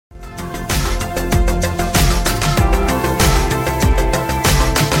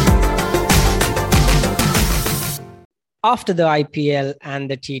After the IPL and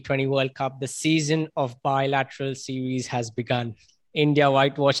the T20 World Cup, the season of bilateral series has begun. India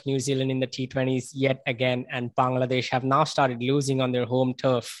whitewashed New Zealand in the T20s yet again, and Bangladesh have now started losing on their home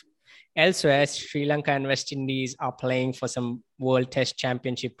turf. Elsewhere, Sri Lanka and West Indies are playing for some World Test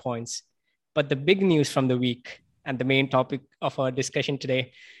Championship points. But the big news from the week, and the main topic of our discussion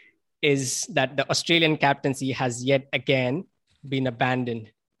today, is that the Australian captaincy has yet again been abandoned,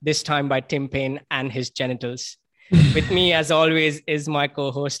 this time by Tim Paine and his genitals. With me, as always, is my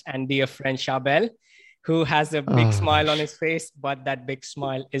co-host and dear friend Shabel, who has a big smile on his face, but that big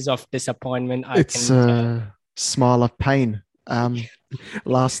smile is of disappointment. It's a smile of pain.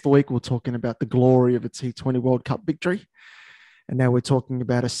 Last week, we were talking about the glory of a T20 World Cup victory. And now we're talking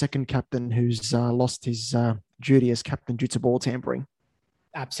about a second captain who's lost his duty as captain due to ball tampering.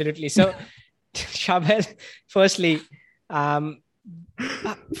 Absolutely. So, Shabel, firstly,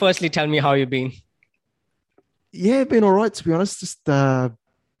 tell me how you've been. Yeah, been all right, to be honest. Just been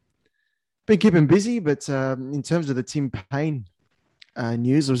keeping busy, but in terms of the Tim Paine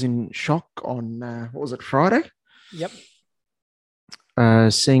news, I was in shock on, Friday? Yep.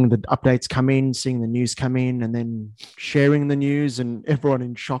 Seeing the updates come in, seeing the news come in, and then sharing the news, and everyone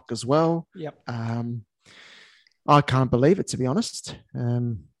in shock as well. Yep. I can't believe it, to be honest.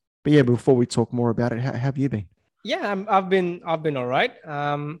 But yeah, before we talk more about it, how have you been? Yeah, I've been all right.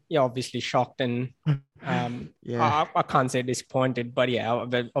 Obviously shocked and I can't say disappointed, but yeah, I've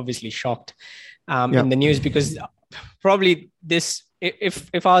been obviously shocked in the news, because probably this,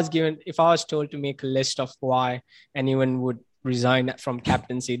 if I was told to make a list of why anyone would resign from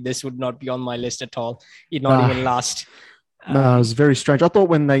captaincy, this would not be on my list at all. It'd not even last. No, it was very strange. I thought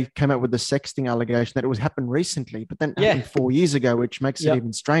when they came out with the sexting allegation that it was happened recently, but then happened 4 years ago, which makes it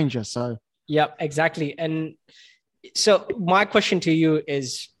even stranger. So yeah, exactly. And so my question to you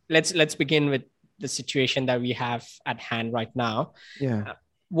is, let's begin with the situation that we have at hand right now. Yeah.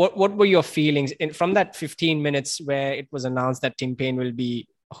 What were your feelings from that 15 minutes where it was announced that Tim Paine will be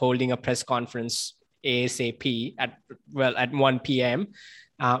holding a press conference ASAP at 1 p.m.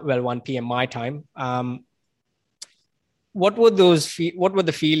 1 p.m. my time. What were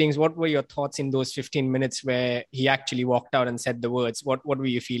the feelings? What were your thoughts in those 15 minutes where he actually walked out and said the words? What were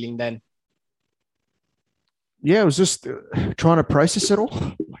you feeling then? Yeah, I was just trying to process it all.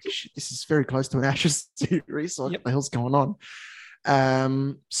 Like, shit, this is very close to an Ashes series. What the hell's going on?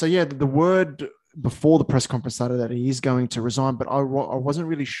 So yeah, the word before the press conference started that he is going to resign, but I wasn't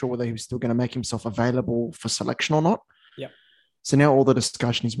really sure whether he was still going to make himself available for selection or not. Yeah. So now all the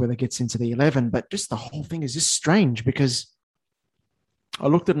discussion is whether he gets into the 11, but just the whole thing is just strange, because I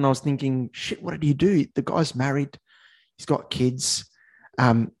looked at it and I was thinking, shit, what did he do? The guy's married. He's got kids.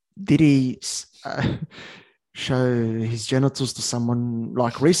 Did he show his genitals to someone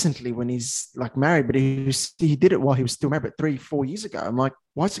like recently when he's like married? But he did it while he was still married, but 3-4 years ago. I'm like,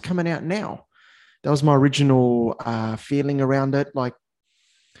 why is it coming out now? That was my original feeling around it. Like,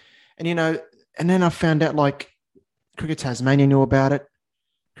 and then I found out like Cricket Tasmania knew about it.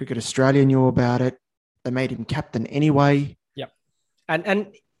 Cricket Australia knew about it. They made him captain anyway. Yep. And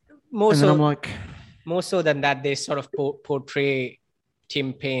more so than that, they sort of portray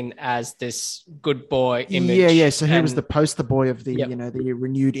Tim Paine as this good boy image. Yeah. So he was the poster boy of the, the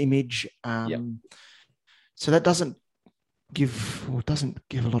renewed image. So that doesn't give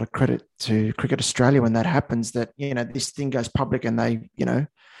a lot of credit to Cricket Australia when that happens, that, this thing goes public and they,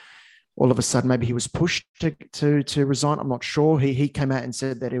 all of a sudden maybe he was pushed to resign. I'm not sure. He came out and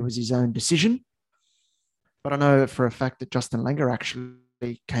said that it was his own decision. But I know for a fact that Justin Langer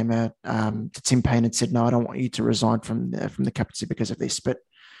actually came out to Tim Paine and said, no, I don't want you to resign from the captaincy because of this. But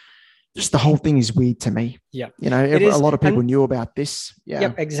just the whole thing is weird to me. Yeah. A lot of people knew about this. Yeah.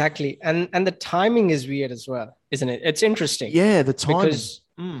 Yep, exactly. And the timing is weird as well, isn't it? It's interesting. Yeah, the timing. Because,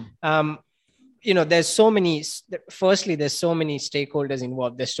 there's so many stakeholders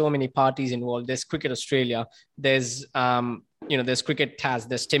involved. There's so many parties involved. There's Cricket Australia. There's, there's Cricket Tas,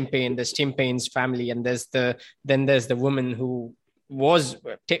 there's Tim Paine, there's Tim Paine's family. And there's the woman who was,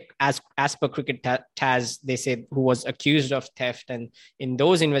 as per Cricket Tas, they said, who was accused of theft. And in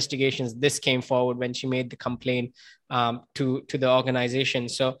those investigations, this came forward when she made the complaint to the organization.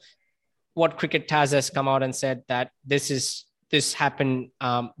 So what Cricket Tas has come out and said that this happened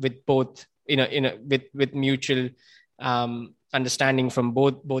with both, with mutual understanding from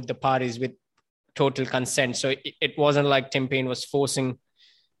both the parties, with total consent. So it wasn't like Tim Paine was forcing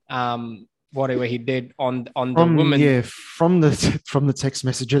whatever he did on the woman. Yeah, from the text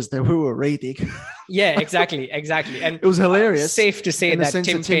messages that we were reading. Yeah, exactly. And it was hilarious. Safe to say that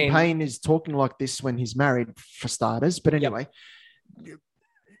Tim Paine is talking like this when he's married, for starters. But anyway,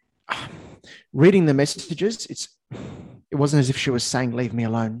 reading the messages, it's it wasn't as if she was saying, leave me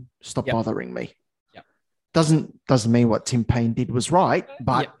alone, stop Yep. bothering me. Yep. Doesn't mean what Tim Payne did was right,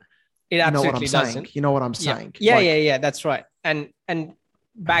 but Yep. It absolutely saying. doesn't. You know what I'm Yeah. saying? Yeah. That's right. And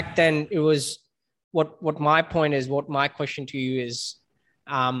back then it was what my point is, what my question to you is,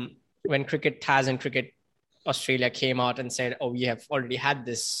 when Cricket Taz and Cricket Australia came out and said, oh, we have already had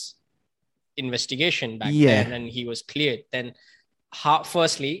this investigation back then and he was cleared, then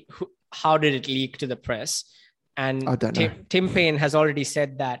firstly, how did it leak to the press? And I don't know. Tim Payne has already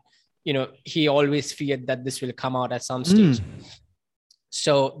said that, he always feared that this will come out at some stage.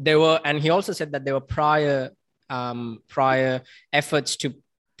 So and he also said that there were prior efforts to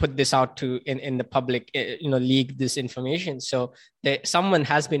put this out in the public, leak this information. So someone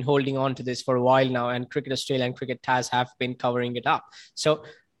has been holding on to this for a while now, and Cricket Australia and Cricket Taz have been covering it up. So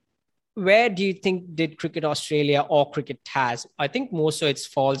where do you think did Cricket Australia or Cricket Taz? I think more so it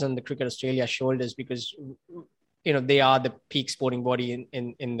falls on the Cricket Australia shoulders because, they are the peak sporting body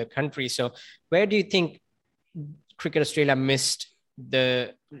in the country. So where do you think Cricket Australia missed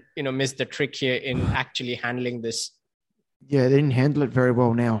the trick here in actually handling this? Yeah, they didn't handle it very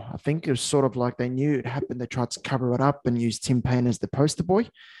well now. I think it was sort of like they knew it happened. They tried to cover it up and use Tim Payne as the poster boy.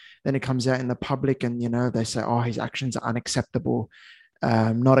 Then it comes out in the public and, they say, oh, his actions are unacceptable,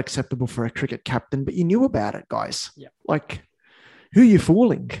 not acceptable for a cricket captain. But you knew about it, guys. Yeah. Like, who are you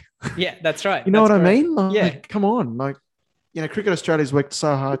fooling? Yeah, that's right. You know what correct. I mean? Like, come on. Like, Cricket Australia's worked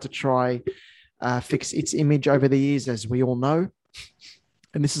so hard to try fix its image over the years, as we all know.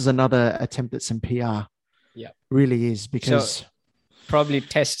 And this is another attempt at some PR. Yeah, really is, because so, probably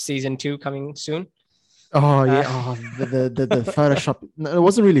Test season 2 coming soon. Oh yeah, the Photoshop. No, it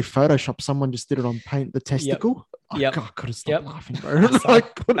wasn't really Photoshop. Someone just did it on Paint the Testicle. Yep. God, I couldn't stop laughing, bro.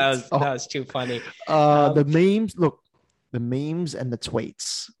 that was too funny. The memes, the memes and the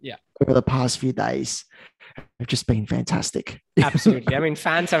tweets. Yeah, over the past few days have just been fantastic. Absolutely. I mean,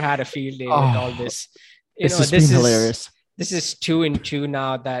 fans have had a field day with all this. This has been hilarious. This is 2-2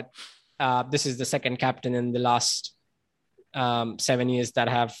 now that. This is the second captain in the last 7 years that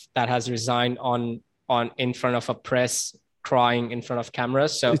has resigned in front of a press, crying in front of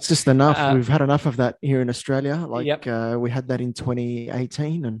cameras. So it's just enough. We've had enough of that here in Australia. We had that in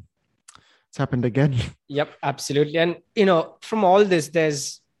 2018, and it's happened again. Yep, absolutely. And from all this,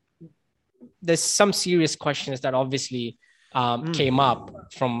 there's some serious questions that obviously came up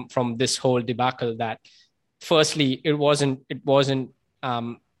from this whole debacle. That firstly, it wasn't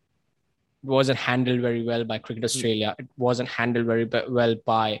handled very well by Cricket Australia. It wasn't handled very well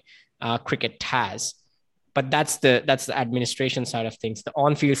by Cricket Taz. But that's the administration side of things. The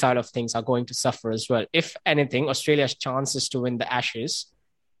on-field side of things are going to suffer as well. If anything, Australia's chances to win the Ashes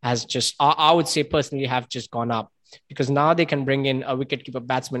has just, I would say personally, have just gone up, because now they can bring in a wicketkeeper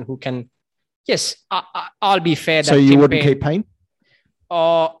batsman who can, yes, I'll be fair. So you wouldn't keep Payne?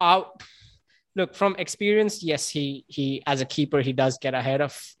 Look, from experience, yes, he as a keeper, he does get ahead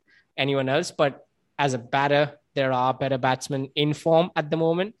of anyone else, but as a batter, there are better batsmen in form at the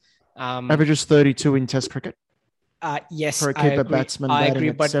moment. Averages 32 in Test cricket. Yes, for a keeper batsman. I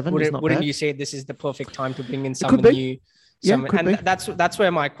agree, but wouldn't you say this is the perfect time to bring in someone new? That's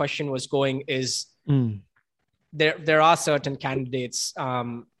where my question was going. Is there are certain candidates?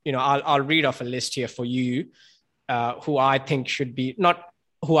 I'll read off a list here for you, who I think should be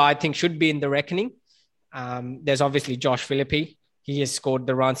in the reckoning. There's obviously Josh Philippe. He has scored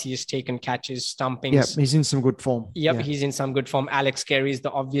the runs. He has taken catches, stumpings. Yep, he's in some good form. He's in some good form. Alex Carey is the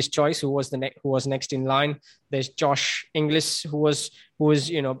obvious choice. Who was next in line? There's Josh Inglis, who was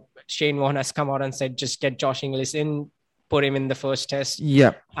Shane Warne has come out and said just get Josh Inglis in, put him in the first test.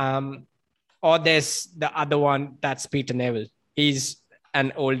 Yep. Or there's the other one, that's Peter Neville. He's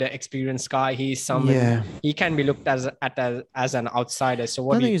an older, experienced guy. He's someone he can be looked at as an outsider. So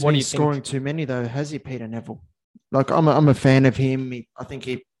what do you think? Scoring too many though, has he, Peter Neville? Like, I'm a fan of him. I think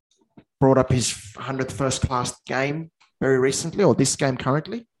he brought up his 100th first-class game very recently, or this game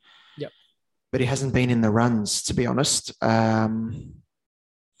currently. Yep. But he hasn't been in the runs, to be honest.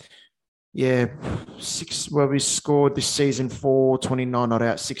 We scored this season 29 not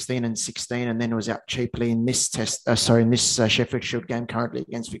out, 16 and 16, and then it was out cheaply in this Sheffield Shield game currently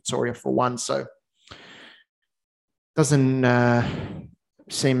against Victoria for 1. So doesn't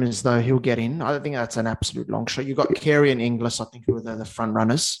seem as though he'll get in. I think that's an absolute long shot. You've got Carey and Inglis, I think, who are the front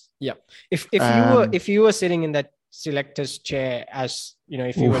runners. Yeah. If you were sitting in that selector's chair, as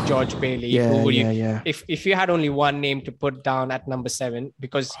if you were George Bailey, who would you? If you had only one name to put down at number 7,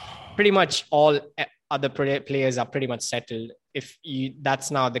 because pretty much all other players are pretty much settled.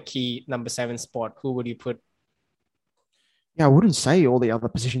 That's now the key number 7 spot, who would you put? I wouldn't say all the other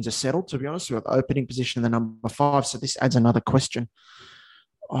positions are settled, to be honest. We've got the opening position and the number 5. So this adds another question.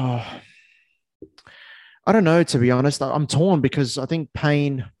 Oh, I don't know, to be honest. I'm torn because I think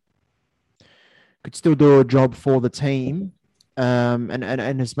Payne could still do a job for the team. And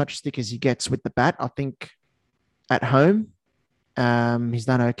as much stick as he gets with the bat, I think at home, he's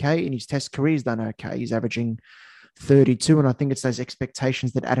done okay. In his test career, he's done okay. He's averaging 32. And I think it's those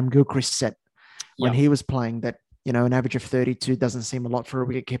expectations that Adam Gilchrist set when he was playing that, an average of 32 doesn't seem a lot for a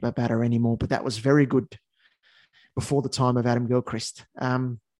wicketkeeper batter anymore. But that was very good before the time of Adam Gilchrist.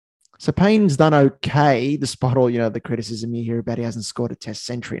 So Payne's done okay, despite all, the criticism you hear about he hasn't scored a test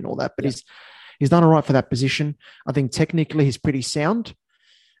century and all that. But he's done all right for that position. I think technically he's pretty sound.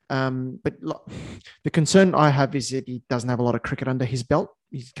 But the concern I have is that he doesn't have a lot of cricket under his belt.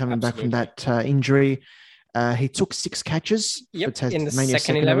 He's coming back from that injury. He took 6 catches for Tasmania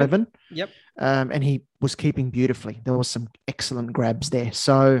second 11. And he was keeping beautifully. There was some excellent grabs there.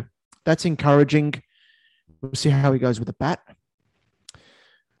 So that's encouraging. We'll see how he goes with the bat.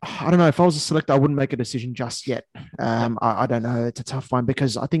 I don't know. If I was a selector, I wouldn't make a decision just yet. I don't know. It's a tough one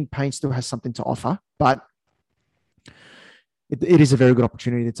because I think Payne still has something to offer, but it is a very good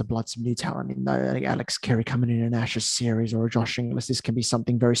opportunity to blood some new talent in, though. I think Alex Carey coming in an Ashes series or a Josh Inglis, this can be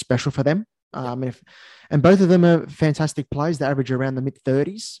something very special for them. And both of them are fantastic players. They average around the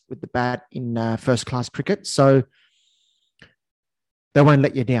mid-30s with the bat in first-class cricket. So they won't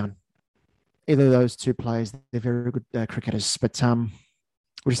let you down. Either of those two players, they're very good cricketers. But we'll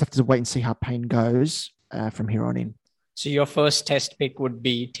just have to wait and see how Payne goes from here on in. So your first test pick would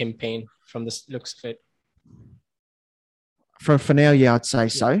be Tim Payne from the looks of it. For now, yeah, I'd say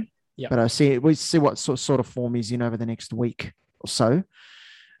so. Yeah. But we'll see what sort of form he's in over the next week or so.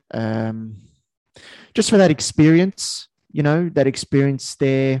 Just for that experience, that experience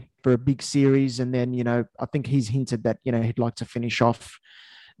there for a big series. And then, I think he's hinted that, he'd like to finish off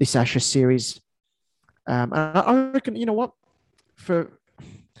this Ashes series. And I reckon,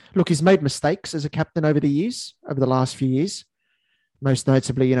 look, he's made mistakes as a captain over the last few years. Most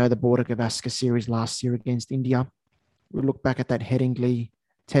notably, the Border Gavaskar series last year against India. We look back at that Headingley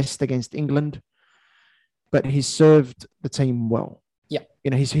test against England, but he's served the team well. Yeah.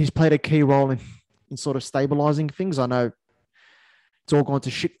 He's played a key role in sort of stabilizing things. I know it's all gone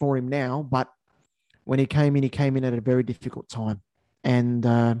to shit for him now, but when he came in at a very difficult time.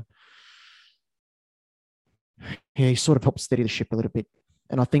 And he sort of helped steady the ship a little bit.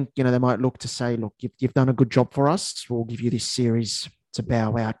 And I think, they might look to say, look, you've done a good job for us. We'll give you this series to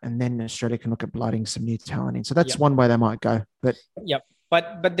bow out. And then Australia can look at blooding some new talent in. So that's one way they might go. But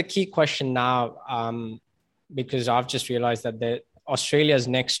But the key question now, because I've just realized that Australia's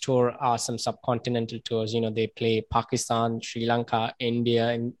next tour are some subcontinental tours. They play Pakistan, Sri Lanka,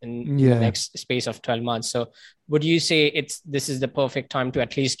 India in the next space of 12 months. So would you say this is the perfect time to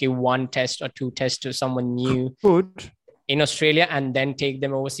at least give 1 test or 2 tests to someone new in Australia and then take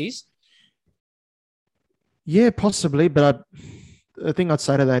them overseas? Yeah, possibly. But the thing I'd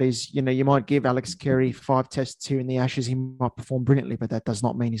say to that is, you might give Alex Carey 5 tests here in the Ashes. He might perform brilliantly, but that does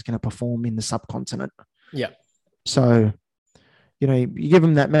not mean he's going to perform in the subcontinent. Yeah. So, you give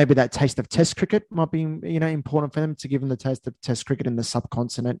him maybe that taste of test cricket might be, important for them. To give him the taste of test cricket in the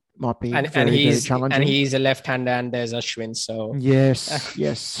subcontinent might be very challenging. And he's a left-hander and there's Ashwin. So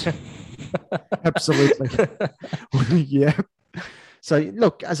yes, absolutely. Yeah. So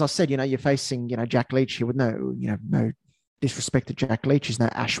look, as I said, you're facing, Jack Leach here with no disrespect to Jack Leach. He's no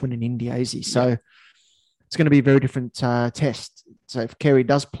Ashwin in India, is he? So it's going to be a very different test. So if Carey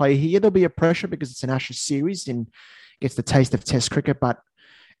does play here, there'll be a pressure because it's an Ashes series and gets the taste of test cricket, but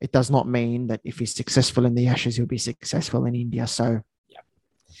it does not mean that if he's successful in the Ashes, he'll be successful in India. So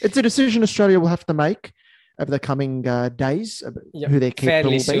it's a decision Australia will have to make over the coming days, who their keeper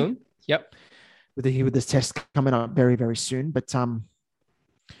fairly will soon. be. Yep. With this test coming up very, very soon. But I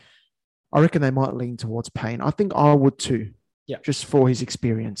reckon they might lean towards Payne. I think I would too, just for his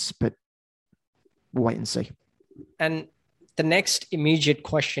experience, but we'll wait and see. And the next immediate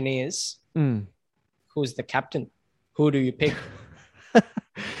question is, who's the captain? Who do you pick?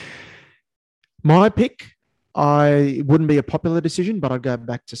 My pick, I wouldn't be a popular decision, but I'd go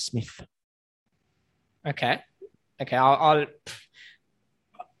back to Smith. Okay. I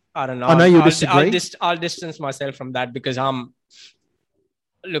don't know. I know you disagree. I'll distance myself from that because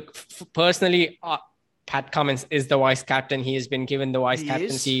personally, Pat Cummins is the vice captain. He has been given the vice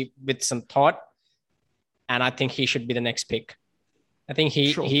captaincy with some thought, and I think he should be the next pick. I think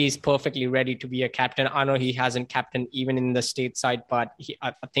he's perfectly ready to be a captain. I know he hasn't captained even in the stateside, but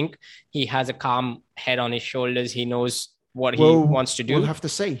I think he has a calm head on his shoulders. He knows what he wants to do. We'll have to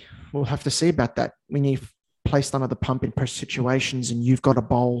see. We'll have to see about that. When you placed under the pump in pressure situations and you've got to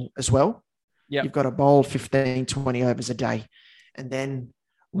bowl as well. Yeah. You've got to bowl 15, 20 overs a day. And then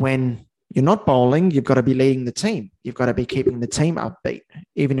when you're not bowling, you've got to be leading the team. You've got to be keeping the team upbeat.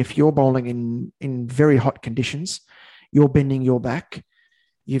 Even if you're bowling in very hot conditions, you're bending your back.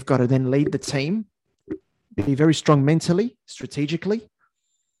 You've got to then lead the team, be very strong mentally, strategically.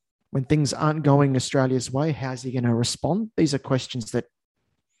 When things aren't going Australia's way, how's he going to respond? These are questions that,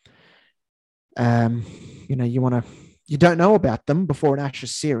 you don't know about them before an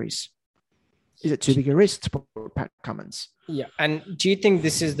Ashes series. Is it too big a risk to put Pat Cummins? Yeah. And do you think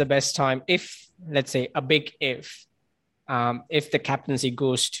this is the best time if, let's say, a big if the captaincy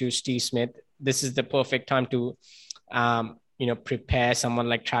goes to Steve Smith, this is the perfect time to, prepare someone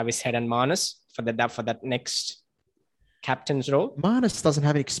like Travis Head and Marnus for that next captain's role? Marnus doesn't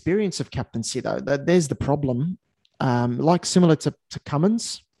have experience of captaincy, though. There's the problem. Similar to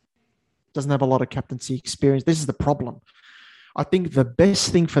Cummins, doesn't have a lot of captaincy experience. This is the problem. I think the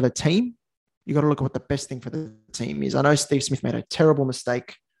best thing for the team, you got to look at what the best thing for the team is. I know Steve Smith made a terrible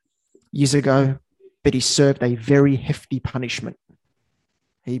mistake years ago, but he served a very hefty punishment.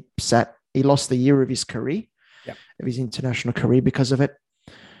 He lost the year of his career, of his international career because of it.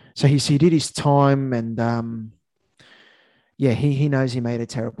 So he did his time, and he knows he made a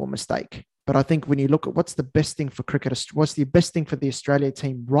terrible mistake. But I think when you look at what's the best thing for cricket, what's the best thing for the Australia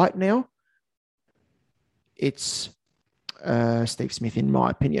team right now, it's Steve Smith, in my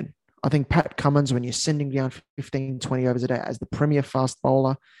opinion. I think Pat Cummins, when you're sending down 15, 20 overs a day as the premier fast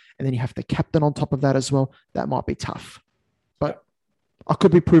bowler, and then you have the captain on top of that as well, that might be tough. But I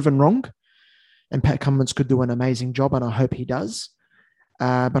could be proven wrong, and Pat Cummins could do an amazing job, and I hope he does.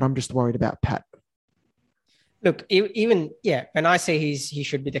 But I'm just worried about Pat. Look, when I say he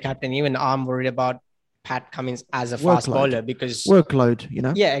should be the captain, even I'm worried about Pat Cummins as a fast bowler because workload,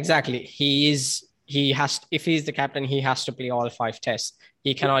 Yeah, exactly. If he's the captain, he has to play all 5 tests.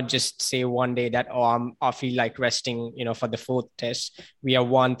 He cannot just say one day that, I feel like resting, for the 4th test. We are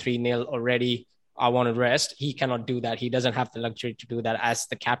 1-3-0 already. I want to rest. He cannot do that. He doesn't have the luxury to do that as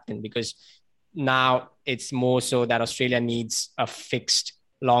the captain, because now it's more so that Australia needs a fixed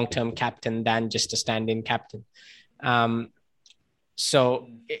long-term captain than just a stand-in captain. That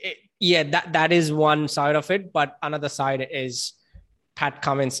is one side of it. But another side is Pat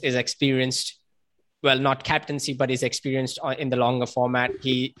Cummins is experienced. Well, not captaincy, but is experienced in the longer format.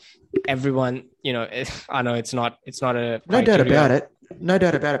 Everyone, I know it's not a criteria. No doubt about it. No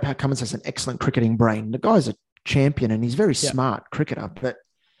doubt about it. Pat Cummins has an excellent cricketing brain. The guy's a champion and he's a very smart cricketer, but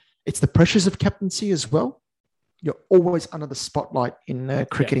it's the pressures of captaincy as well. You're always under the spotlight in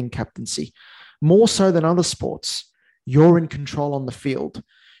cricketing captaincy, more so than other sports. You're in control on the field.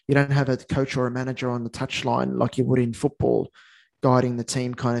 You don't have a coach or a manager on the touchline like you would in football, guiding the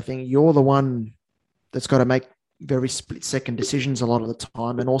team kind of thing. You're the one that's got to make very split-second decisions a lot of the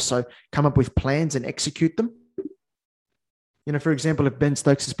time, and also come up with plans and execute them. For example, if Ben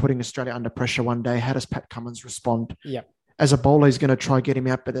Stokes is putting Australia under pressure one day, how does Pat Cummins respond? Yeah. As a bowler, he's going to try get him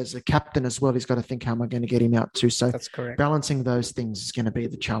out, but as a captain as well, he's got to think, how am I going to get him out too? So that's correct. Balancing those things is going to be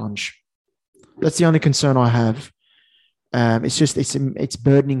the challenge. That's the only concern I have. It's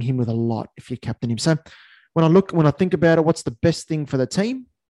burdening him with a lot if you captain him. So when I think about it, what's the best thing for the team?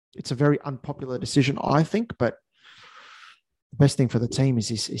 It's a very unpopular decision, I think, but the best thing for the team is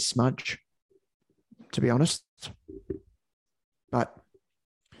Smudge, to be honest. But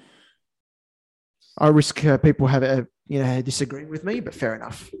I risk people disagreeing with me, but fair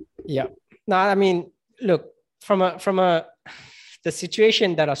enough. Yeah. No, I mean, look, from the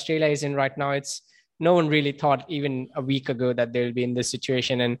situation that Australia is in right now, no one really thought even a week ago that they'll be in this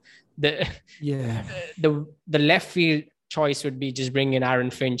situation, and the left field choice would be just bring in Aaron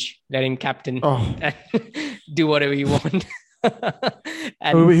Finch, let him captain, and do whatever you want.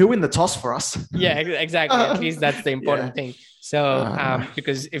 And he'll win the toss for us. Yeah, exactly. At least that's the important thing. So,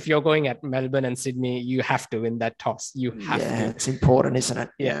 because if you're going at Melbourne and Sydney, you have to win that toss. You have to. Yeah, it's important, isn't it?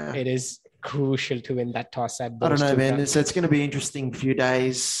 Yeah, it is crucial to win that toss at those. I don't know, man. So it's going to be interesting few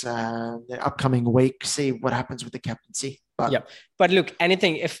days, the upcoming week, see what happens with the captaincy. But look,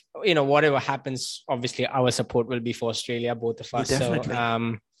 anything, if whatever happens, obviously our support will be for Australia, both of us. Definitely.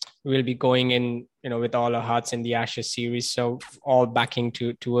 So we'll be going in, with all our hearts in the Ashes series. So all backing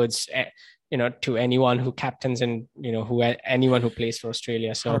towards to anyone who captains and anyone who plays for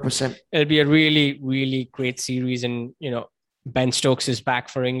Australia. So 100%. It'll be a really, really great series, and Ben Stokes is back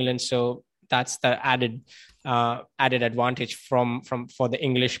for England, so that's the added advantage for the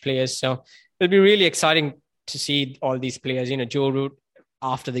English players. So it'll be really exciting to see all these players. Joe Root,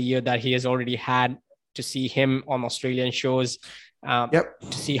 after the year that he has already had, to see him on Australian shows To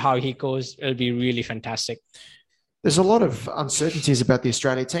see how he goes, it'll be really fantastic. There's a lot of uncertainties about the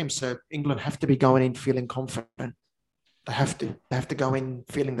Australia team. So England have to be going in feeling confident. They have to. They have to go in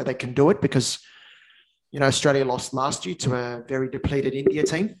feeling that they can do it because, Australia lost last year to a very depleted India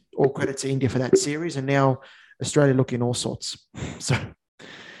team. All credit to India for that series. And now Australia look in all sorts. So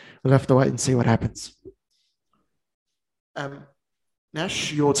we'll have to wait and see what happens.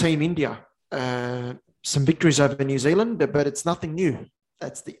 Nash, your team, India, some victories over New Zealand, but it's nothing new.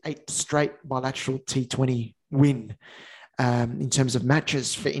 That's the 8th straight bilateral T20 win in terms of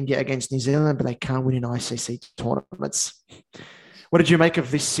matches for India against New Zealand, but they can't win in ICC tournaments. What did you make of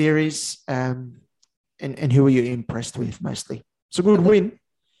this series, and who were you impressed with mostly? It's a good win.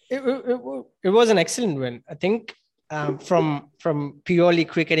 It was an excellent win. I think from purely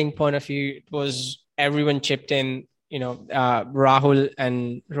cricketing point of view, it was everyone chipped in. Rahul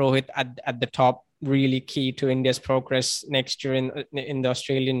and Rohit at the top, really key to India's progress next year in the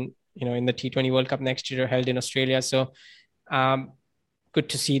Australian, in the T20 World Cup next year held in Australia. So good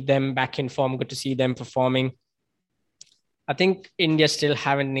to see them back in form. Good to see them performing. I think India still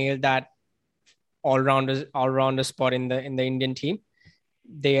haven't nailed that all-rounder spot in the Indian team.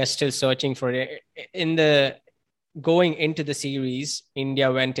 They are still searching for it. Going into the series,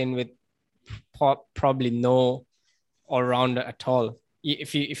 India went in with probably no all-rounder at all.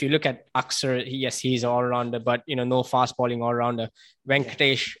 If you look at Akshar, yes, he's an all-rounder, but no fast bowling all-rounder.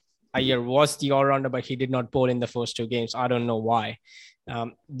 Venkatesh Iyer was the all-rounder, but he did not bowl in the first 2 games. I don't know why.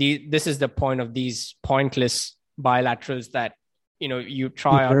 This is the point of these pointless bilaterals that you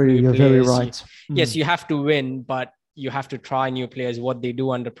try out new players. Very right. Yes, you have to win, but you have to try new players, what they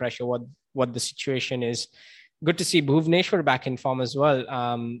do under pressure, what the situation is. Good to see Bhuvneshwar back in form as well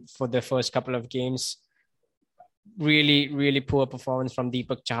for the first couple of games. Really, really poor performance from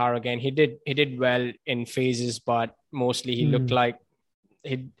Deepak Chahar again. He did well in phases, but mostly he looked like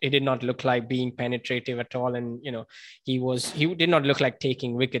he did not look like being penetrative at all, and he did not look like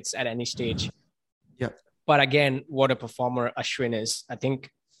taking wickets at any stage. Yeah. But again, what a performer Ashwin is. I think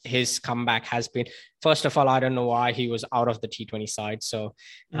his comeback has been, first of all, I don't know why he was out of the T20 side. So,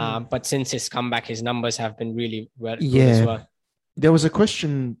 but since his comeback, his numbers have been really good as well. There was a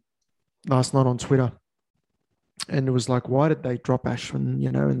question last night on Twitter, and it was like, why did they drop Ashwin,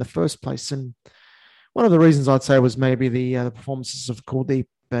 in the first place? And one of the reasons I'd say was maybe the performances of Kuldeep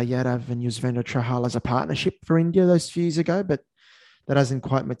Yadav and Yuzvendra Chahal as a partnership for India those few years ago, but that hasn't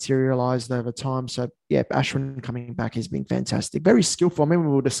quite materialized over time. So, yeah, Ashwin coming back has been fantastic. Very skillful. I mean,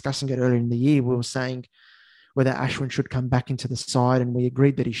 we were discussing it earlier in the year. We were saying whether Ashwin should come back into the side, and we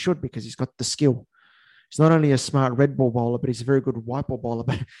agreed that he should because he's got the skill. He's not only a smart red ball bowler, but he's a very good white ball bowler.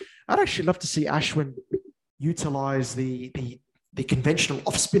 But I'd actually love to see Ashwin utilize the conventional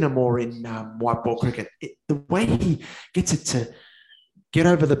off spinner more in white ball cricket. The way he gets it to get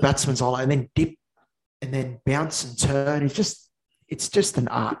over the batsman's eye and then dip and then bounce and turn, it's just an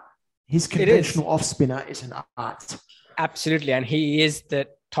art. His conventional off spinner is an art. Absolutely, and he is the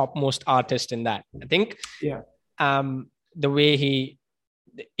topmost artist in that. I think. Yeah. The way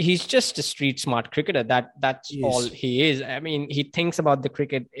he's just a street smart cricketer. That's all he is. I mean, he thinks about the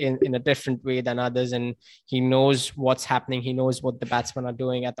cricket in a different way than others, and he knows what's happening. He knows what the batsmen are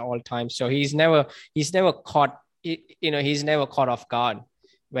doing at all times. So he's never caught. He's never caught off guard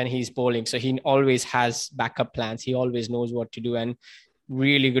when he's bowling. So he always has backup plans. He always knows what to do, and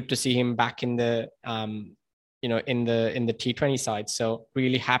really good to see him back in the in the T20 side. So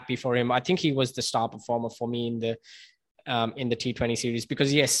really happy for him. I think he was the star performer for me in the T20 series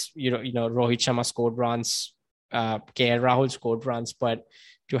because yes, Rohit Sharma scored runs, KL Rahul scored runs, but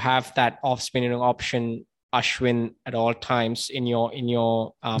to have that off spinning option, Ashwin at all times in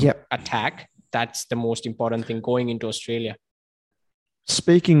your attack, that's the most important thing going into Australia.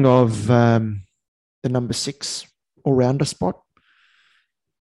 Speaking of the number 6 all-rounder spot,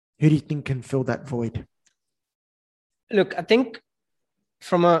 who do you think can fill that void? Look, I think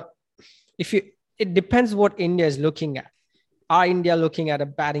it depends what India is looking at. Are India looking at a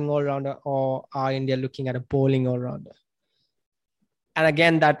batting all-rounder or are India looking at a bowling all-rounder? And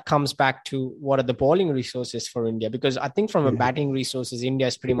again, that comes back to what are the bowling resources for India? Because I think from a batting resources, India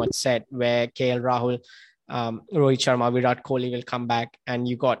is pretty much set where KL Rahul, Rohit Sharma, Virat Kohli will come back, and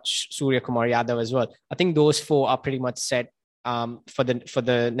you got Surya Kumar Yadav as well. I think those 4 are pretty much set for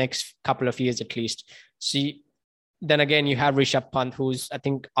the next couple of years at least. See, then again, you have Rishabh Pant, who's, I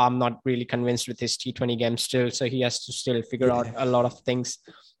think, I'm not really convinced with his T20 game still. So he has to still figure out a lot of things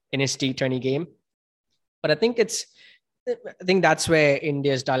in his T20 game. But I think that's where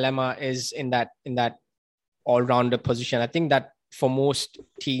India's dilemma is in that all-rounder position. I think that for most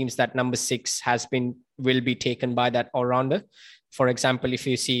teams, that number 6 will be taken by that all-rounder. For example, if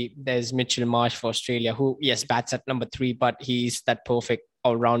you see there's Mitchell Marsh for Australia, who, yes, bats at number 3, but he's that perfect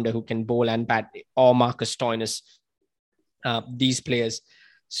all-rounder who can bowl and bat, or Marcus Stoinis, these players.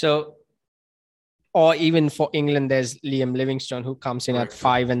 So, or even for England, there's Liam Livingstone, who comes in at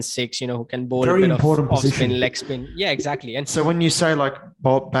 5 and 6, who can bowl Very a bit important of position. spin, leg spin. Yeah, exactly. And so when you say like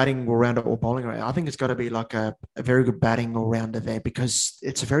batting all-rounder or bowling all-rounder, I think it's got to be like a very good batting all-rounder there, because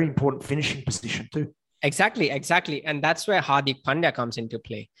it's a very important finishing position too. Exactly. And that's where Hardik Pandya comes into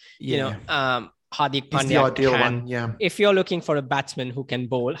play. Yeah. Hardik Pandya is the ideal one. Yeah. If you're looking for a batsman who can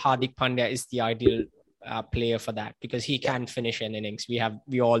bowl, Hardik Pandya is the ideal player for that, because he can finish an innings.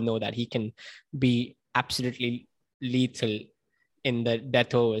 We all know that he can be absolutely lethal in the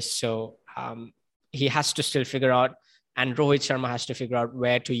death overs. So he has to still figure out, and Rohit Sharma has to figure out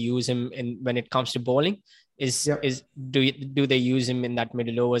where to use him when it comes to bowling. Do they use him in that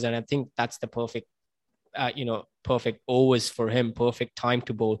middle overs? And I think that's the perfect overs for him, perfect time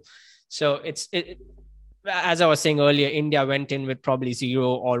to bowl. So as I was saying earlier, India went in with probably 0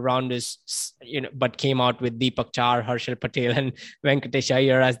 all-rounders, but came out with Deepak Char, Harshal Patel, and Venkatesh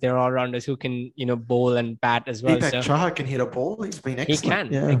Iyer as their all-rounders who can, bowl and bat as well. Deepak Char can hit a ball. He's been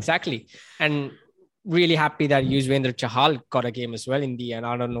excellent. He can, exactly. And really happy that Yuzvendra Chahal got a game as well in the end.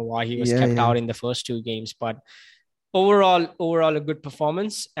 I don't know why he was kept out in the first 2 games, but overall a good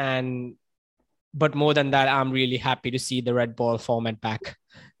performance. But more than that, I'm really happy to see the red ball format back.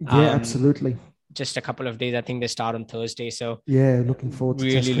 Yeah, absolutely. Just a couple of days. I think they start on Thursday. So looking forward to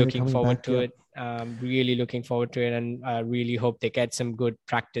really looking forward to it. Really looking forward to it. And I really hope they get some good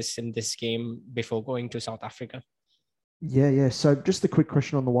practice in this game before going to South Africa. Yeah. So just a quick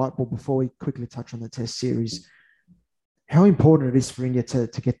question on the white ball before we quickly touch on the test series. How important it is for India to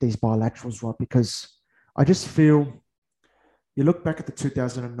get these bilaterals right? Because I just feel, you look back at the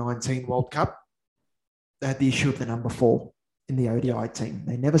 2019 World Cup, they had the issue of the number 4 in the ODI team.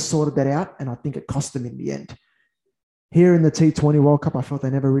 They never sorted that out, and I think it cost them in the end. Here in the T20 World Cup, I felt they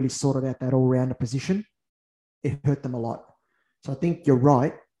never really sorted out that all-rounder position. It hurt them a lot. So I think you're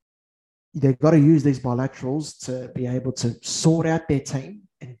right. They've got to use these bilaterals to be able to sort out their team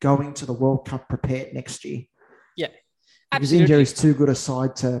and go into the World Cup prepared next year. Yeah, because India is too good a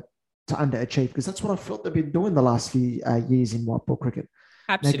side to underachieve, because that's what I felt they've been doing the last few years in white ball cricket.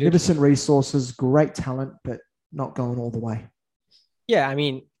 Absolutely. Magnificent resources, great talent, but not going all the way. Yeah, I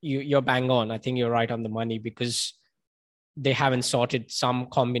mean, you're bang on. I think you're right on the money, because they haven't sorted some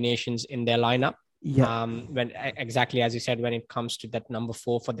combinations in their lineup. Yeah. When exactly as you said, when it comes to that number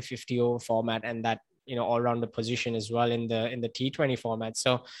 4 for the 50 over format, and that all-rounder position as well in the T20 format.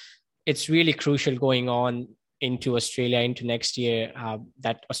 So it's really crucial going on into Australia into next year.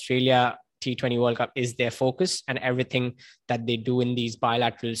 That Australia T20 World Cup is their focus, and everything that they do in these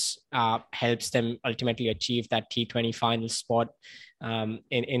bilaterals helps them ultimately achieve that T20 final spot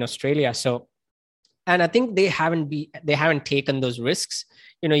in Australia. So, and I think they haven't taken those risks.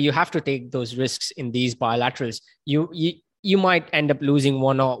 You have to take those risks in these bilaterals. You might end up losing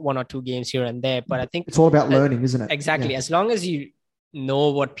one or 2 games here and there, but I think it's all about learning, isn't it? Exactly. Yeah. As long as you know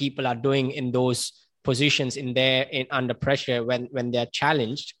what people are doing in those positions under pressure when they're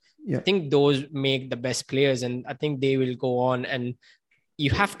challenged, I think those make the best players, and I think they will go on. And you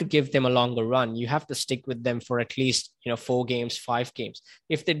have to give them a longer run. You have to stick with them for at least 4 games, 5 games.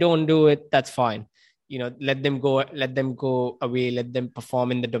 If they don't do it, that's fine. Let them go away, let them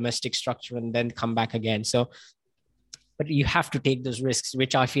perform in the domestic structure, and then come back again. So, but you have to take those risks,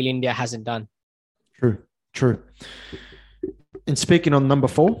 which I feel India hasn't done. True. And speaking on number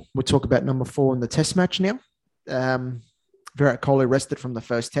 4, we'll talk about number 4 in the test match now. Virat Kohli rested from the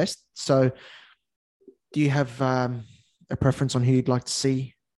first test. So do you have a preference on who you'd like to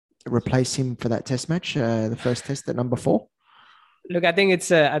see replace him for that test match, the first test at number 4? Look, I think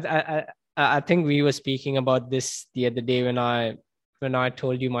it's I think we were speaking about this the other day when I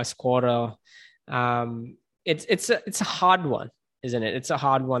told you my scorer. It's a hard one, isn't it? It's a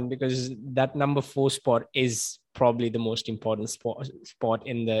hard one, because that number 4 spot is probably the most important spot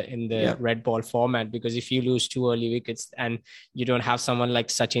in the red ball format, because if you lose 2 early wickets and you don't have someone like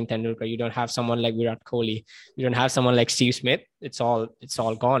Sachin Tendulkar, you don't have someone like Virat Kohli, you don't have someone like Steve Smith, it's all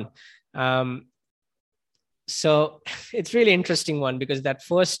gone. So it's really interesting one, because that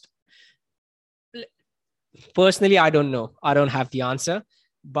first, personally, I don't know. I don't have the answer,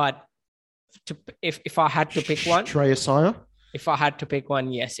 but if I had to pick one, Shreyas Iyer. If I had to pick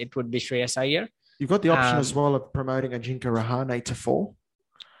one, yes, it would be Shreyas Iyer. You've got the option as well of promoting Ajinkya Rahane to 4.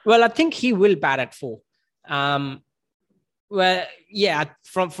 Well, I think he will bat at 4. Well, yeah,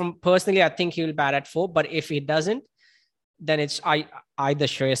 from personally, I think he will bat at 4. But if he doesn't, then it's either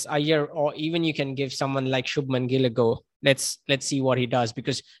Shreyas Iyer, or even you can give someone like Shubman Gill a go let's see what he does,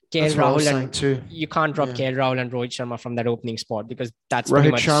 because That's KL what I was Rahul saying and too. you can't drop Yeah. KL Rahul and Rohit Sharma from that opening spot, because that's pretty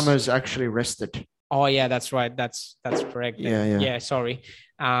Rohit much. Sharma's actually rested. Oh yeah, that's right. That's correct. Yeah, yeah. Yeah. Sorry.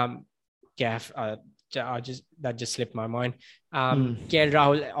 Yeah. That just slipped my mind. KL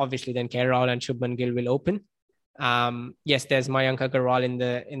Rahul, obviously, then KL Rahul and Shubman Gill will open. Yes, there's Mayank Agarwal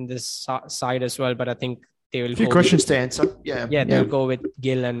in this side as well, but I think they will. A few questions to answer. Yeah, they'll go with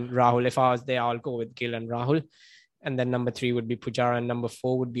Gill and Rahul. If I was there, I'll go with Gill and Rahul. And then number 3 would be Pujara, and number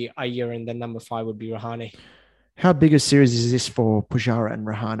 4 would be Iyer, and then number 5 would be Rahane. How big a series is this for Pujara and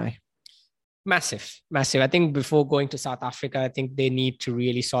Rahane? Massive. I think before going to South Africa, I think they need to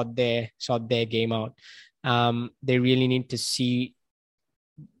really sort their game out. They really need to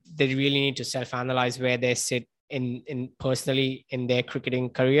self-analyze where they sit in personally in their cricketing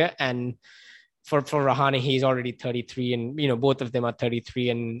career. And for Rahane, he's already 33, and both of them are 33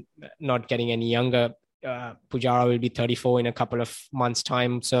 and not getting any younger. Pujara will be 34 in a couple of months'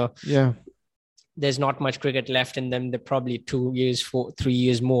 time. So yeah, there's not much cricket left in them. They're probably 3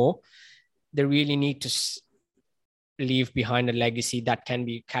 years more. They really need to leave behind a legacy that can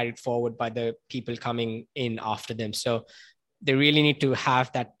be carried forward by the people coming in after them. So they really need to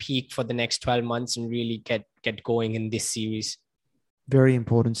have that peak for the next 12 months and really get going in this series. Very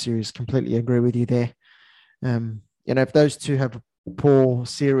important series. Completely agree with you there. If those two have a poor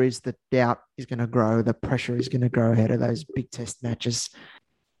series, the doubt is going to grow. The pressure is going to grow ahead of those big test matches.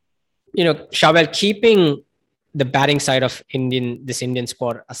 Shawel, keeping the batting side of this Indian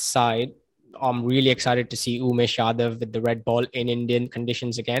squad aside, I'm really excited to see Umesh Yadav with the red ball in Indian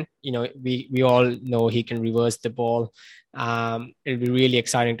conditions again. We all know he can reverse the ball. It'll be really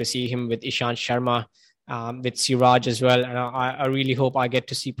exciting to see him with Ishant Sharma, with Siraj as well. And I really hope I get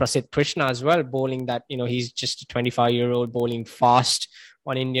to see Prasidh Krishna as well, bowling that, he's just a 25-year-old bowling fast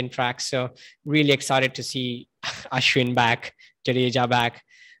on Indian tracks. So really excited to see Ashwin back, Jadeja back.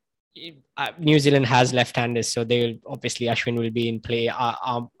 New Zealand has left-handers, so Ashwin will be in play.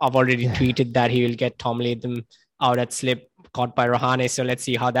 I've already tweeted that he will get Tom Latham out at slip, caught by Rahane. So let's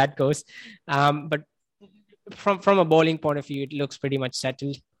see how that goes. But from a bowling point of view, it looks pretty much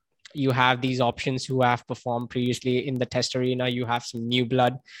settled. You have these options who have performed previously in the test arena. You have some new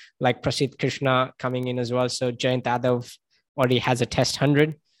blood like Prasidh Krishna coming in as well. So Jayant Yadav already has a test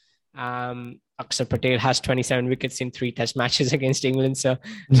 100. Akshar Patel has 27 wickets in 3 test matches against England. So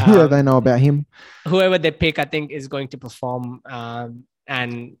they know about him. Whoever they pick, I think, is going to perform.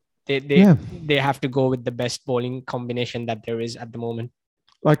 And they have to go with the best bowling combination that there is at the moment.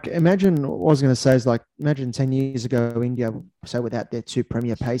 Like, imagine what I was going to say is imagine 10 years ago, India, so without their 2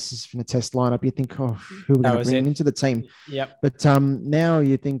 premier paces from the test lineup, you think, who are we going to bring into the team? Yep. But now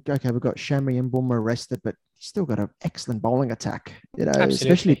you think, okay, we've got Shami and Bumrah rested, but still got an excellent bowling attack,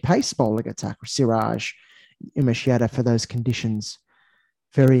 especially pace bowling attack with Siraj, Umesh Yadav for those conditions.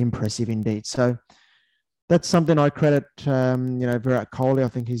 Very impressive indeed. So that's something I credit, Virat Kohli. I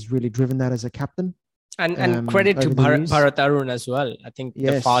think he's really driven that as a captain. And credit to Bharat Arun as well. I think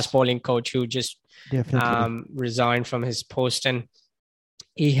the fast bowling coach who just resigned from his post, and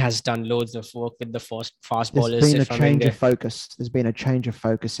he has done loads of work with the fast bowlers. There's been a change of focus. There's been a change of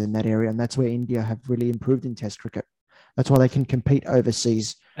focus in that area, and that's where India have really improved in Test cricket. That's why they can compete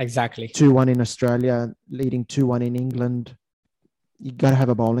overseas. Exactly. 2-1 in Australia, leading 2-1 in England. You got to have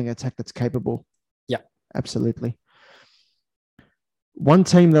a bowling attack that's capable. Yeah, absolutely. One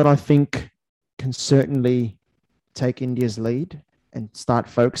team that I think can certainly take India's lead and start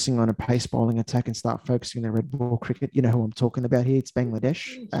focusing on a pace bowling attack and start focusing on the red ball cricket. You know who I'm talking about here. It's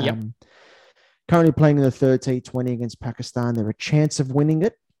Bangladesh. Currently playing in the third T20 against Pakistan. They're a chance of winning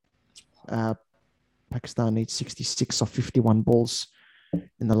it. Pakistan needs 66 or 51 balls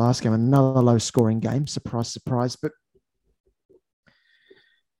in the last game. Another low-scoring game. Surprise, surprise. But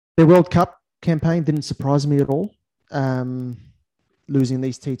their World Cup campaign didn't surprise me at all. Losing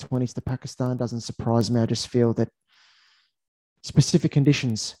these T20s to Pakistan doesn't surprise me. I just feel that specific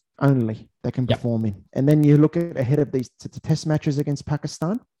conditions only they can perform in. And then you look at ahead of these test matches against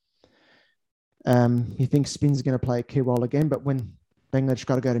Pakistan. You think spin's going to play a key role again, but when Bangladesh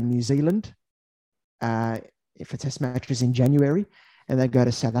got to go to New Zealand for test matches in January, and they go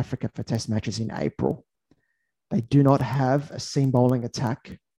to South Africa for test matches in April, they do not have a seam bowling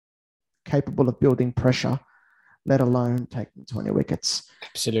attack capable of building pressure, let alone taking 20 wickets.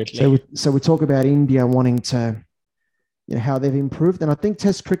 Absolutely. So we talk about India wanting to, how they've improved. And I think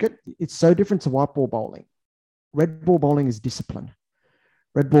Test cricket, it's so different to white ball bowling. Red ball bowling is discipline.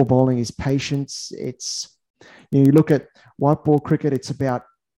 Red ball bowling is patience. It's, you look at white ball cricket, it's about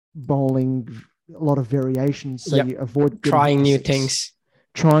bowling a lot of variations. So you avoid trying new things.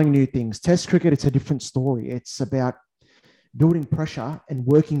 Trying new things. Test cricket, it's a different story. It's about building pressure and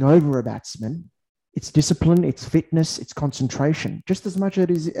working over a batsman. It's discipline, it's fitness, it's concentration, just as much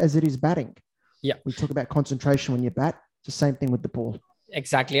as it is batting. Yeah. We talk about concentration when you bat. It's the same thing with the ball.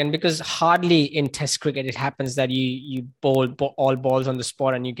 Exactly. And because hardly in Test cricket it happens that you bowl all balls on the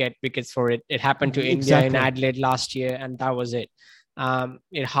spot and you get wickets for it. It happened to India in Adelaide last year, and that was it.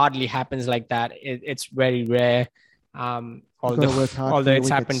 It hardly happens like that. It's very rare. Although it's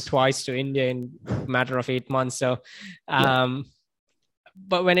happened twice to India in a matter of 8 months. So,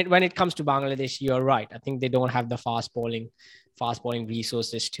 but when it comes to Bangladesh, you're right. I think they don't have the fast bowling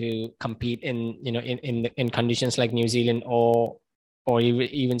resources to compete in conditions like New Zealand or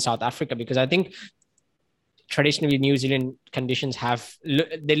even South Africa, because I think traditionally New Zealand conditions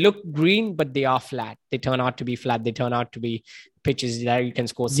they look green, but they are flat. They turn out to be flat. They turn out to be pitches that you can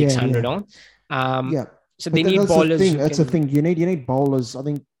score 600 on. So they need bowlers. That's the thing. You need bowlers. I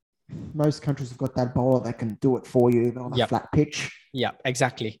think most countries have got that bowler that can do it for you, even on a flat pitch. Yeah,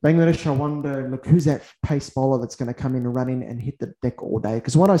 exactly. Bangladesh, I wonder, look, who's that pace bowler that's going to come in and run in and hit the deck all day?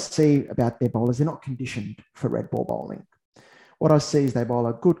 Because what I see about their bowlers, they're not conditioned for red ball bowling. What I see is they bowl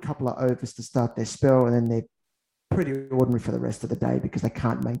a good couple of overs to start their spell, and then they're pretty ordinary for the rest of the day because they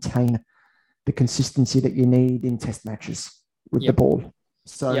can't maintain the consistency that you need in test matches with the ball.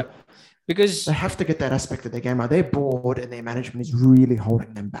 So because they have to get that aspect of their game. Their board and their management is really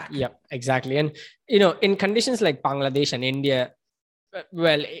holding them back. Yeah, exactly. And, in conditions like Bangladesh and India,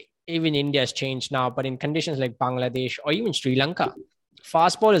 well, even India has changed now, but in conditions like Bangladesh or even Sri Lanka,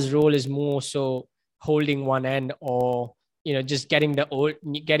 fast bowler's role is more so holding one end or, just getting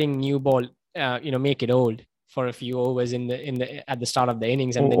new ball, make it old for a few overs at the start of the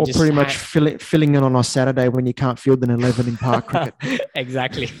innings, and then just pretty much filling in on a Saturday when you can't field an 11 in park cricket.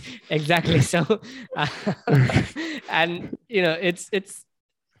 Exactly. So, and it's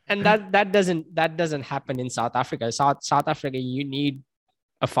and that doesn't happen in South Africa. South Africa, you need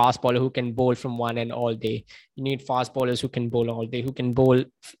a fast bowler who can bowl from one end all day. You need fast bowlers who can bowl all day, who can bowl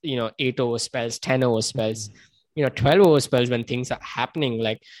 8-over spells, 10-over spells. 12-over spells when things are happening,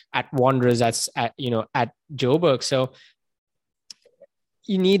 like at Wanderers, at Joburg. So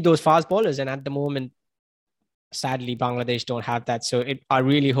you need those fast bowlers, and at the moment, sadly, Bangladesh don't have that. So I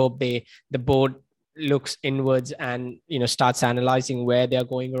really hope the board looks inwards and starts analyzing where they're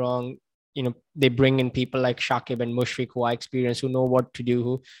going wrong. They bring in people like Shakib and Mushfiq who are experienced, who know what to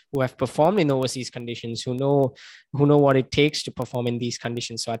do, who have performed in overseas conditions, who know what it takes to perform in these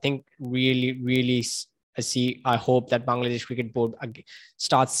conditions. So I think really, really, I hope that Bangladesh Cricket Board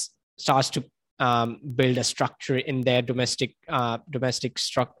starts to build a structure in their domestic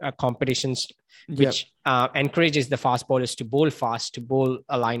competitions, which encourages the fast bowlers to bowl fast, to bowl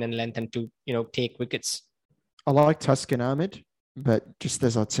a line and length, and to take wickets. I like Tuscan Ahmed, but just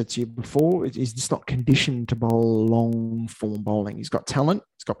as I'd said to you before, he's just not conditioned to bowl long form bowling. He's got talent,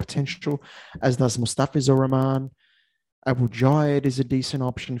 he's got potential, as does Mustafizur Rahman. Abu Jayed is a decent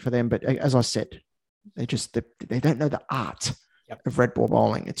option for them, but as I said, they don't know the art of red ball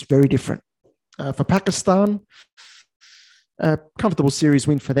bowling. It's very different. For Pakistan, comfortable series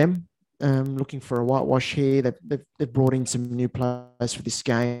win for them. Looking for a whitewash here. They've brought in some new players for this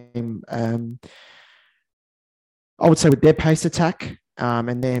game. I would say with their pace attack,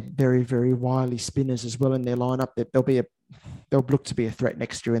 and they're very, very wily spinners as well in their lineup, they'll look to be a threat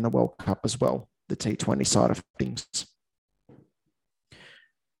next year in the World Cup as well, the T20 side of things.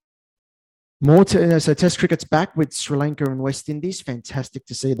 So Test cricket's back with Sri Lanka and West Indies. Fantastic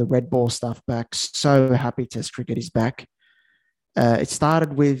to see the red ball stuff back. So happy Test cricket is back. It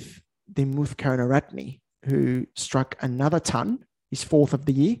started with Dimuth Karunaratne, who struck another ton, his fourth of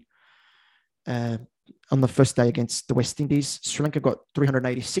the year, on the first day against the West Indies. Sri Lanka got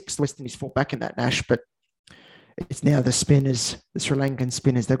 386. The West Indies fought back in that Nash, but it's now the spinners, the Sri Lankan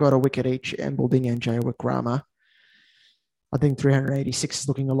spinners. They've got a wicket each, Ambaldini and Jayawikrama. I think 386 is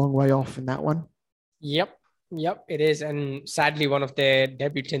looking a long way off in that one. Yep, it is. And sadly, one of their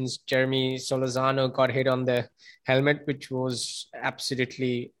debutants, Jeremy Solozano, got hit on the helmet, which was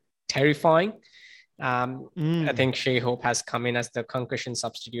absolutely terrifying. I think Shea Hope has come in as the concussion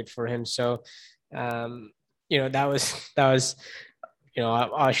substitute for him. So, that was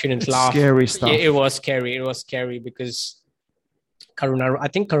I shouldn't laugh. Scary stuff. It was scary. It was scary because I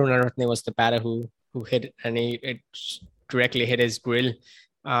think Karunaratne was the batter who hit, and it directly hit his grill.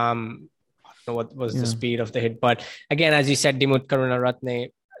 I don't know what was the speed of the hit, but again, as you said, Dimuth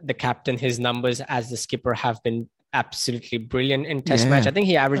Karunaratne, the captain, his numbers as the skipper have been absolutely brilliant in Test match. I think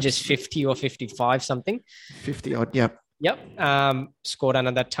he averages 50 or 55 something. 50 odd, yep. Scored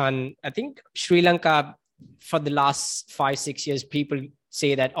another ton. I think Sri Lanka, for the last 5-6 years, people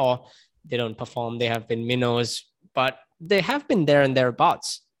say that they don't perform, they have been minnows, but they have been there and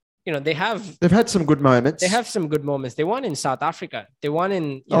thereabouts. They've had some good moments. They have some good moments. They won in South Africa. They won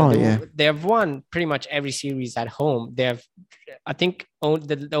in, they have won pretty much every series at home. I think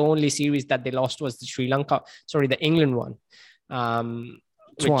the only series that they lost was the England one.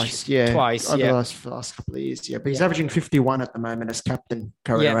 Twice. Over the last couple of years. Yeah. But he's averaging 51 at the moment as captain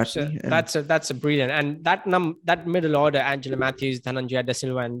currently. So that's a brilliant. And that middle order, Angela Matthews, Dhananjaya De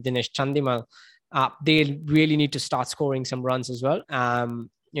Silva, and Dinesh Chandimal, they really need to start scoring some runs as well.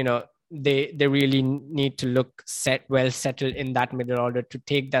 They really need to look well settled in that middle order to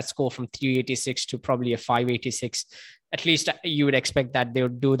take that score from 386 to probably a 586. At least you would expect that they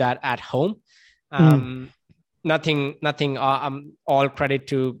would do that at home. Nothing. All credit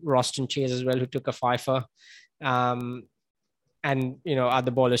to Roston Chase as well, who took a fifer, and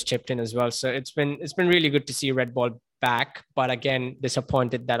other bowlers chipped in as well. So it's been really good to see red ball back. But again,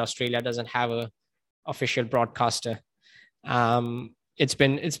 disappointed that Australia doesn't have a official broadcaster. It's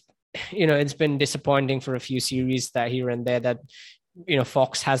been disappointing for a few series that here and there that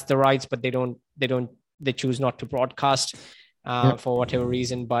Fox has the rights, but they choose not to broadcast for whatever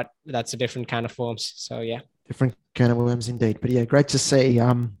reason. But that's a different can of worms. So yeah. Different can of worms indeed. But yeah, great to see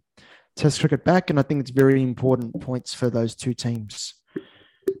Test cricket back, and I think it's very important points for those two teams.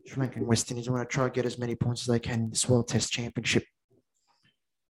 Sri Lanka and West Indies want to try to get as many points as they can in this World Test Championship.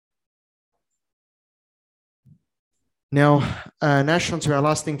 Now, Nash, on to our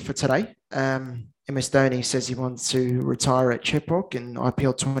last thing for today. MS Dhoni says he wants to retire at Chepauk in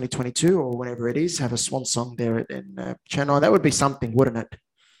IPL 2022 or whenever it is, have a swan song there in Chennai. That would be something, wouldn't it?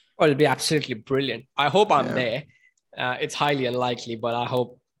 Well, it'd be absolutely brilliant. I hope I'm there. It's highly unlikely, but I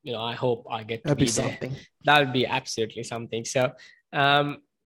hope I get to be there. Something. That would be absolutely something. So,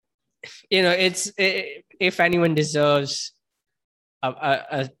 if anyone deserves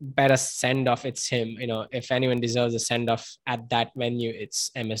a better send-off, it's him. If anyone deserves a send-off at that venue,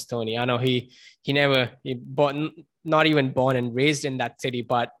 it's MS Dhoni. I know he not even born and raised in that city,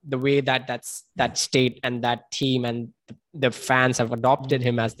 but the way that state and that team and the fans have adopted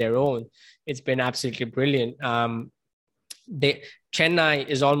him as their own, it's been absolutely brilliant. Chennai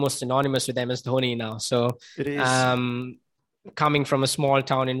is almost synonymous with MS Dhoni now. So it is. Coming from a small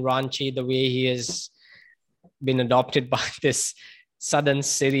town in Ranchi, the way he has been adopted by this southern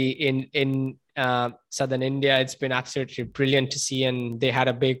city in southern India, it's been absolutely brilliant to see. And they had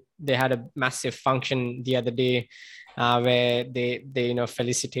a massive function the other day where they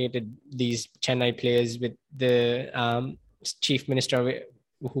felicitated these Chennai players with the chief minister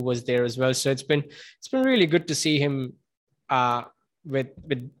who was there as well. So it's been really good to see him in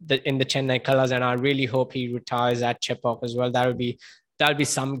the Chennai colors, and I really hope he retires at Chepauk as well. That'll be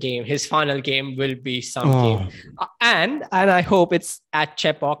some game. His final game will be some game. And I hope it's at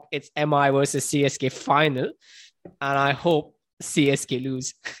Chepauk. It's MI versus CSK final. And I hope CSK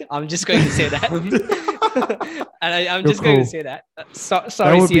lose. I'm just going to say that. And I'm just going to say that.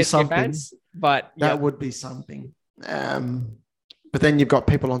 Sorry, CSK fans. But that would be something. But then you've got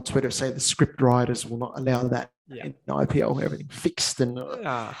people on Twitter say the script writers will not allow that in IPL, everything fixed.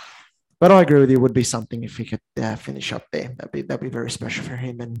 But I agree with you. It would be something if he could finish up there. That'd be very special for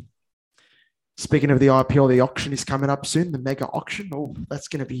him. And speaking of the IPL, the auction is coming up soon. The mega auction. Oh, that's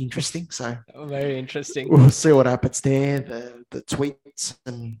going to be interesting. So very interesting. We'll see what happens there. The tweets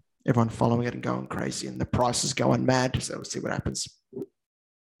and everyone following it and going crazy, and the price is going mad. So we'll see what happens.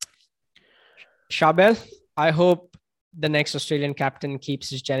 Shabel, I hope the next Australian captain keeps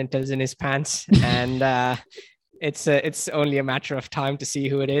his genitals in his pants, and it's only a matter of time to see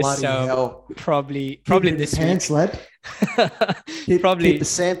who it is. Bloody hell. Probably this pants, week. Lad. keep the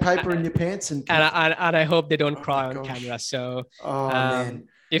sandpaper in your pants, and I hope they don't cry on camera. So, man.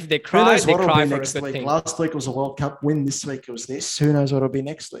 If they cry, they cry for a good week. thing. Last week was a World Cup win. This week it was this. Who knows what it'll be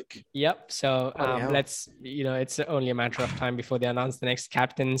next week? Yep. So it's only a matter of time before they announce the next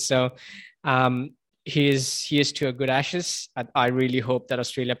captain. So, he is to a good Ashes. I really hope that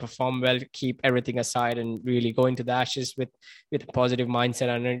Australia perform well, keep everything aside, and really go into the Ashes with a positive mindset.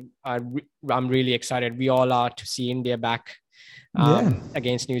 And I'm really excited. We all are to see India back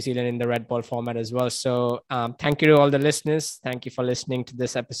against New Zealand in the red ball format as well. So thank you to all the listeners. Thank you for listening to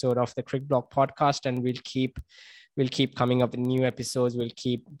this episode of the Cricket Block podcast. And we'll keep coming up with new episodes. We'll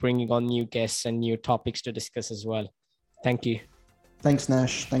keep bringing on new guests and new topics to discuss as well. Thank you. Thanks,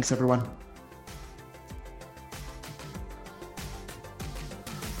 Nash. Thanks, everyone.